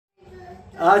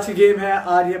आज की गेम है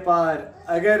आर ये पार।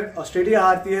 अगर ऑस्ट्रेलिया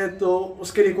हारती है तो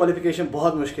उसके लिए क्वालिफिकेशन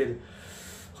बहुत मुश्किल,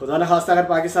 खुदा न खास्ता अगर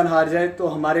पाकिस्तान हार जाए तो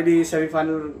हमारे लिए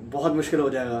सेमीफाइनल बहुत मुश्किल हो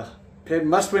जाएगा, फिर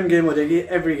मस्ट विन गेम हो जाएगी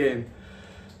एवरी गेम।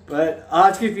 पर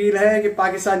आज की फील है कि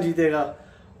पाकिस्तान जीतेगा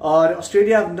और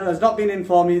Australia has not been in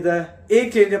form either.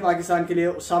 एक चेंज है पाकिस्तान के लिए,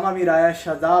 उसामा मीर आया,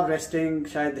 शादाब रेस्टिंग,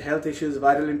 शायद health issues,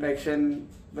 viral infection,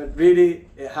 but really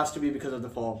it has to be because of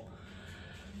the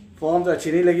form तो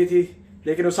अच्छी नहीं लगी थी,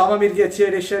 लेकिन उसामा मीर की अच्छी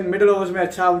एडिशन, मिडिल ओवर्स में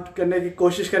अच्छा आउट करने की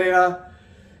कोशिश करेगा,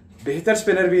 बेहतर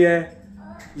स्पिनर भी है।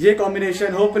 ये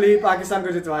कॉम्बिनेशन होपफुली पाकिस्तान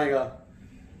को जितवाएगा।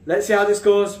 Let's see how this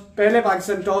goes. पहले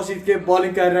पाकिस्तान टॉस जीत के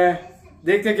बॉलिंग कर रहे हैं,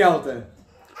 देखते हैं क्या होता है।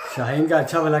 शाहीन का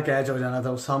अच्छा वाला कैच हो जाना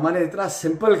था, उसामा ने इतना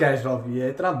सिंपल कैच ड्रॉप किया है,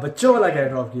 इतना बच्चों वाला कैच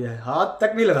ड्रॉप किया है, हाथ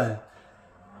तक नहीं लगाया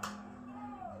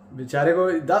बेचारे को।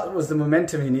 That was the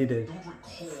momentum he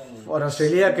needed. और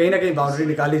ऑस्ट्रेलिया कहीं ना कहीं बाउंड्री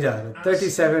निकाली जा रहा है।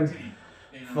 37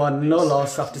 for no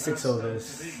loss after 6 overs.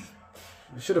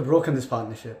 We should have broken this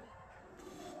partnership.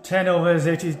 10 overs,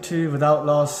 82 without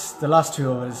loss. The last 2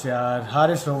 overs, yaar.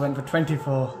 Haris Rowe went for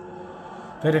 24.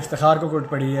 फिर इफ्तिखार को कुट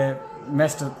पड़ी है,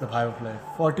 messed up the power play.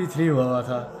 43 हुआ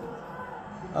था,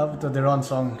 अब तो they're on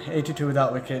song. 82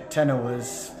 without wicket, 10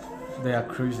 overs. They are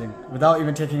cruising without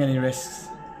even taking any risks.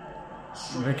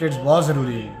 Wickets बहुत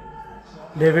ज़रूरी है।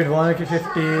 डेविड वार्नर की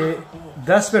 50,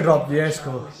 10 पे ड्रॉप किया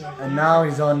इसको, and now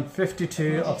he's on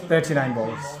 52 of 39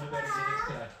 balls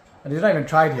and he's not even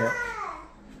tried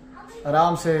yet.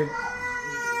 आराम से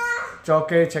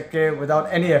चौके छक्के without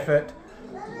any effort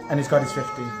and he's got his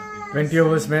 50. 20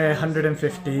 overs में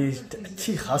 150,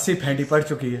 अच्छी खासी फेंटी पड़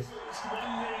चुकी है।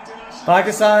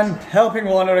 पाकिस्तान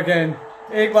helping Warner again,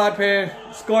 एक बार फिर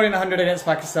scoring 100 against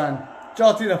पाकिस्तान,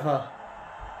 चौथी दफा।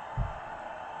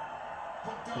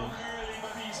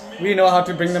 We know how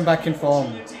to bring them back in form.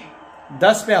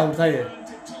 10 पे आउट था ये,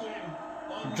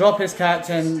 ड्रॉप हिज कैच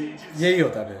एंड यही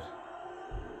होता फिर।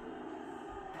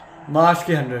 मार्च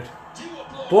की 100,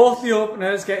 both the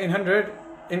openers get in 100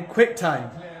 in quick time.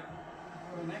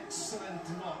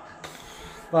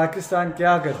 Pakistan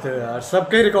क्या करते हो यार,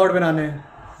 सबके रिकॉर्ड बनाने।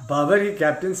 बाबर की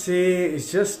captaincy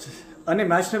is just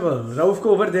unimaginable. Rauf को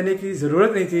ओवर देने की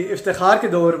जरूरत नहीं थी, इफ्तिखार के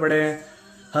 2 ओवर पड़े हैं,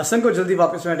 हसन को जल्दी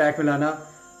वापस में अटैक में लाना।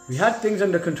 We had things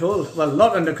under control. Well,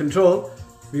 not under control.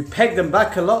 We pegged them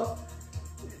back a lot.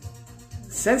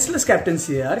 Senseless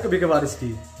captaincy है यार कभी कभार इसकी,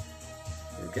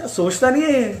 क्या सोचता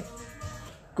नहीं है।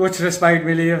 कुछ रिस्पाइट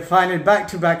मिली है, finally back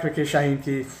to back wicket Shaheen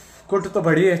की। कुट तो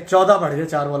बढ़ी है, 14 बढ़ गए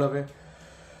 4 बॉलों पे,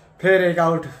 फिर एक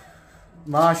आउट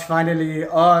मार्च फाइनली,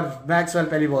 और मैक्सवेल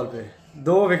पहली बॉल पे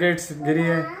 2 विकेट्स गिरी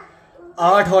है।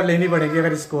 8 और लेनी पड़ेगी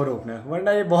अगर स्कोर रोकना है,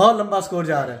 वरना ये बहुत लंबा स्कोर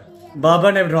जा रहा है।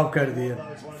 बाबर ने ड्रॉप कर दिया,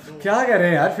 क्या कर रहे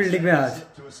हैं यार फील्डिंग में आज।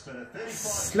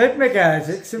 स्लिप में कैच,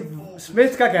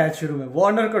 स्मिथ का कैच शुरू में,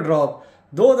 वार्नर को ड्रॉप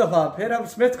 2 दफा, फिर अब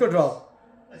स्मिथ को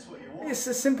drop. It's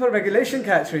a simple regulation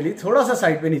catch really, थोड़ा सा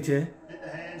साइड पे नीचे।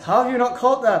 How you not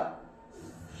caught that.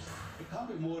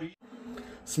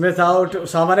 Smith out,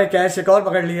 Usama ने कैच एक और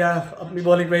पकड़ लिया अपनी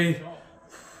बॉलिंग पे ही,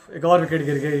 एक और विकेट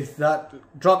गिर गई। That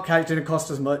drop catch didn't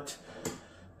cost us much.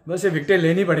 बस ये विकेट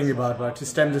लेनी पड़ेंगी बार बार to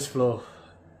stem this flow.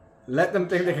 Let them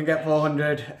think they can get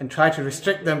 400 and try to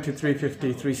restrict them to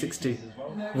 350, 360.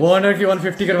 Warner की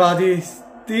 150 करवा दी,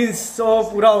 300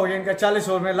 पूरा हो गया इनका 40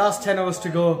 ओवर में, लास्ट 10 overs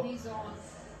to go।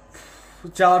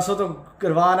 400 तो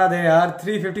करवा ना दे यार,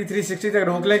 350, 360 तक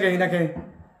रोक ले कहीं ना कहीं।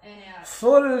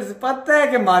 फुल पता है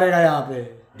कि मारेगा यहाँ पे।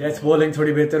 डेथ बॉलिंग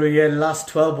थोड़ी बेहतर हुई है,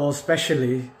 last 12 balls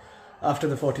especially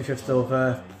after the 45th over.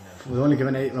 We've only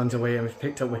given 8 runs away and we've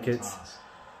picked up wickets.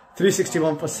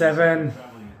 361 for 7.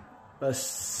 बस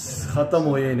खत्म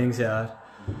हुई इनिंग्स यार।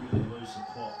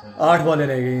 8 बॉलें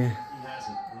रह गई हैं,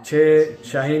 6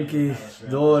 शाहीन की,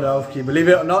 2 रऊफ की। Believe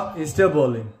it not, he is still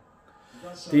bowling.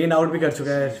 3 out भी कर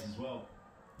चुका है।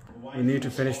 We need to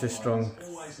finish this strong.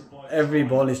 Every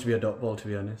ball is to be a dot ball to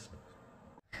be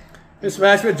honest. इस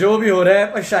मैच में जो भी हो रहा है,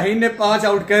 पर शाहीन ने 5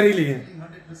 आउट कर ही लिए।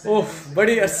 ओह,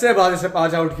 बड़ी अरसे बाद इसे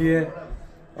 5 आउट किए।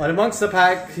 और amongst the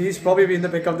pack he is probably been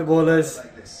the pick of the bowlers.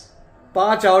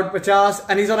 5 out, 50,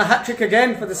 and he's on a hat trick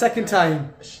again for the second time,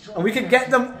 and we can get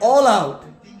them all out.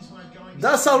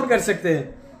 10 out कर सकते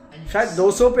हैं, शायद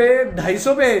 200 पे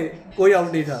 250 पे कोई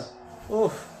out नहीं था।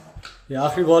 ओह, ये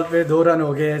आखिरी बॉल पे 2 रन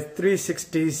हो गए।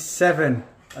 367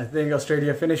 I think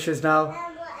Australia finishes now.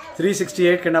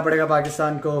 368 करना पड़ेगा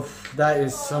पाकिस्तान को। That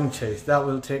is some chess, that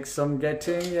will take some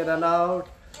getting ये रन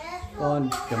आउट।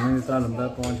 इतना लंबा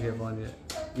पहुंच गया।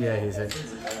 Yeah, he's in.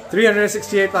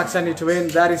 368 Pakistan need to win.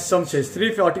 That is some chase.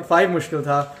 345 मुश्किल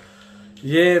था,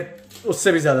 ये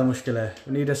उससे भी ज़्यादा मुश्किल है।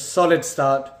 We need a solid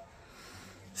start.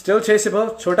 Still chaseable,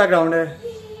 छोटा ग्राउंड है।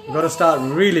 Got to start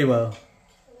really well.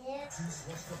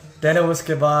 10 overs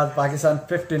के बाद Pakistan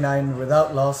 59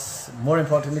 without loss. More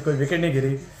importantly कोई विकेट नहीं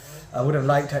गिरी. I would have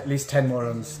liked at least 10 more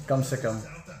runs कम से कम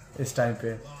इस टाइम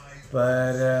पे.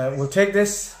 But we'll take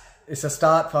this. It's a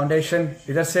start, foundation.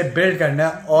 इधर से build करना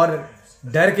और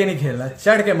डर के नहीं खेलना,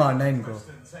 चढ़ के मारना इनको.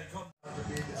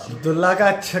 अब्दुल्ला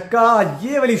का छक्का,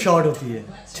 ये वाली शॉट होती है.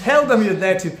 Tell them you're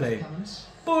there to play.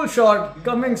 Full shot,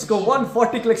 Cummings को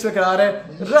 140 क्लिक्स में करा रहे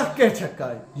हैं, रख के छक्का.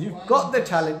 You've got the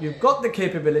talent, you've got the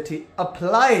capability,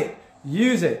 apply it,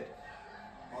 use it.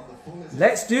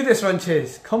 Let's do this run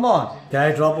chase, come on. क्या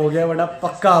ड्रॉप हो गया, वरना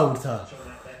पक्का आउट था.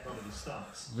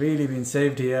 Really been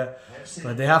saved here,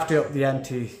 but they have to up the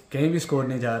ante. कहीं भी score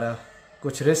नहीं जा रहा,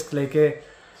 कुछ रिस्क लेके.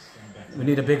 We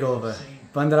need a big over.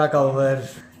 15 का over,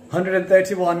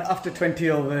 131 after 20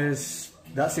 overs.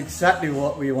 That's exactly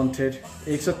what we wanted.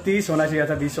 130 होना चाहिए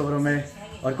था 20 ओवरों में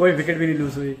और कोई विकेट भी नहीं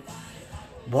लूज हुई.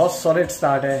 बहुत सॉलिड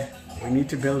स्टार्ट है. We need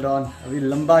to build on. अभी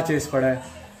लंबा चेस पड़ा है.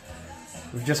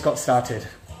 We've just got started.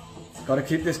 Got to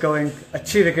keep this going.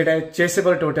 अच्छी विकेट है,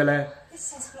 चेसेबल टोटल है.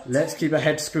 Let's keep our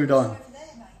head screwed on.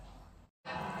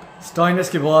 Stoinis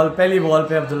की बॉल, पहली बॉल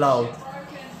पे Abdullah out.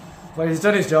 But he's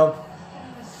done his job.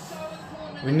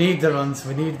 We need the runs.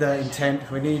 We need the intent.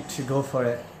 We need to go for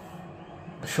it.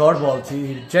 Short ball थी,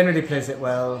 he generally plays it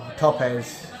well, top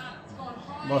edge,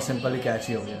 बहुत simple ही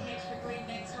catchy हो गया.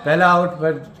 पहला out,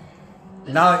 but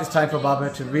now it's time for Babar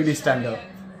to really stand up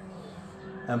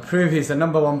and prove he's the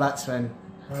 #1 batsman.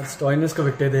 Stoinis को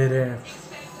wicket दे रहे हैं.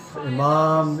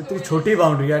 इमाम इतनी छोटी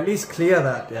बाउंड्री है, at least clear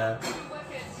that, yeah.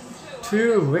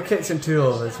 2 wickets in 2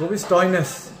 overs. वो भी स्टॉइनस.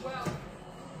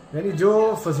 यानी जो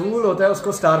फजूल होता है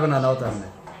उसको स्टार बनाना होता है हमने.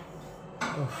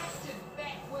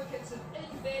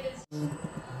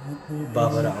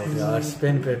 बाबर आउट यार,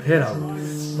 स्पिन पे फिर आउट.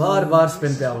 बार बार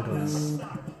स्पिन पे आउट हो रहा है.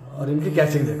 और इनकी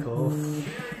कैचिंग देखो.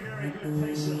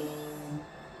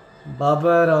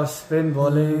 बाबर और spin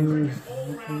bowling,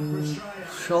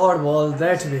 short ball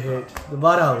that भी हिट.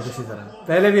 दोबारा आउट इसी तरह.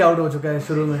 पहले भी आउट हो चुका है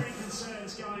शुरू में.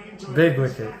 Big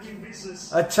wicket.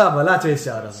 अच्छा भला चेस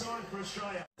जा रहा था.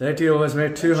 30 overs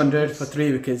में 200 for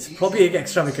 3 wickets. Probably एक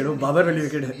extra wicket हो. Babar वाली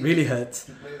wicket really hurts.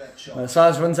 As far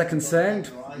as runs are concerned,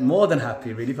 more than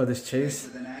happy really for this chase.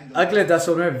 अगले 10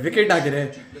 ओवर में विकेट ना गिरे.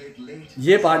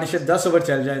 ये पार्टनरशिप 10 ओवर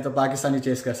चल जाए तो पाकिस्तानी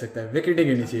चेस कर सकता है. विकेट नहीं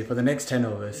गिरनी चाहिए for the next 10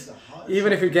 overs.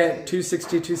 Even if you get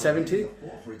 260, 270,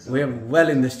 we are well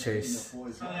in this chase.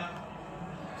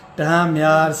 Damn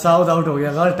यार, साउथ आउट हो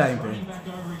गया गलत टाइम पे.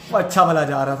 वो अच्छा भला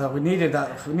जा रहा था. We needed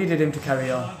that. We needed him to carry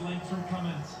on.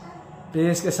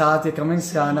 Pace के साथ ये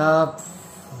कमिंग्स का आना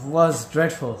was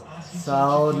dreadful.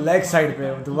 South leg side पे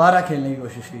दोबारा खेलने की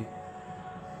कोशिश की.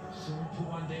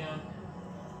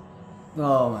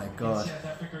 Oh my god,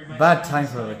 bad time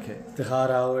for a wicket.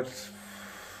 Iftikhar out.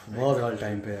 बहुत गलत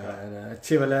टाइम पे यार.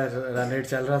 अच्छी वाला रन रेट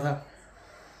चल रहा था.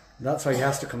 That's why he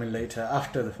has to come in later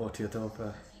after the 40th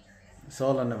over. It's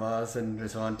all on Nawaz and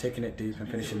Rizwan taking it deep and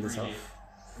finishing this off.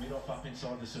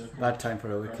 Bad time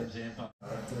for a wicket.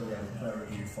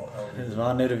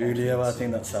 Rizwan ने review लिया, but I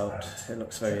think that's out. It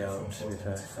looks very out to be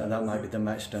fair. And that might be the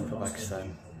match done for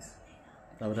Pakistan.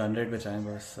 अब 100 बचाएं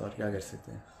बस, और क्या कर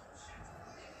सकते हैं.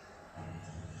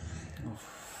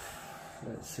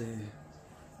 Let's see.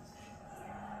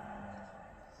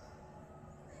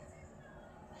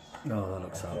 Oh, that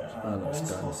looks out. That looks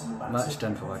done. Match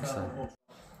done for Pakistan.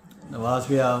 Nawaz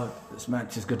भी out. This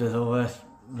match is good as over.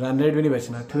 Run rate भी नहीं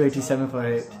बचना. 287 for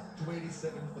 8.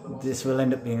 This will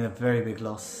end up being a very big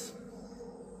loss.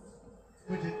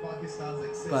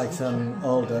 Pakistan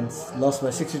all done. Lost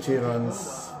by 62 runs.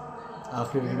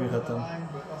 आखिरी wicket भी खत्म.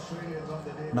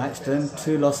 Match done.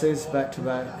 2 losses back to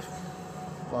back.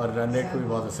 और run rate को भी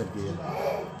बहुत असर किया.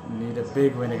 Need a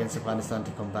big win against Afghanistan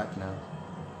to come back now.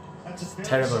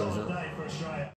 Terrible result.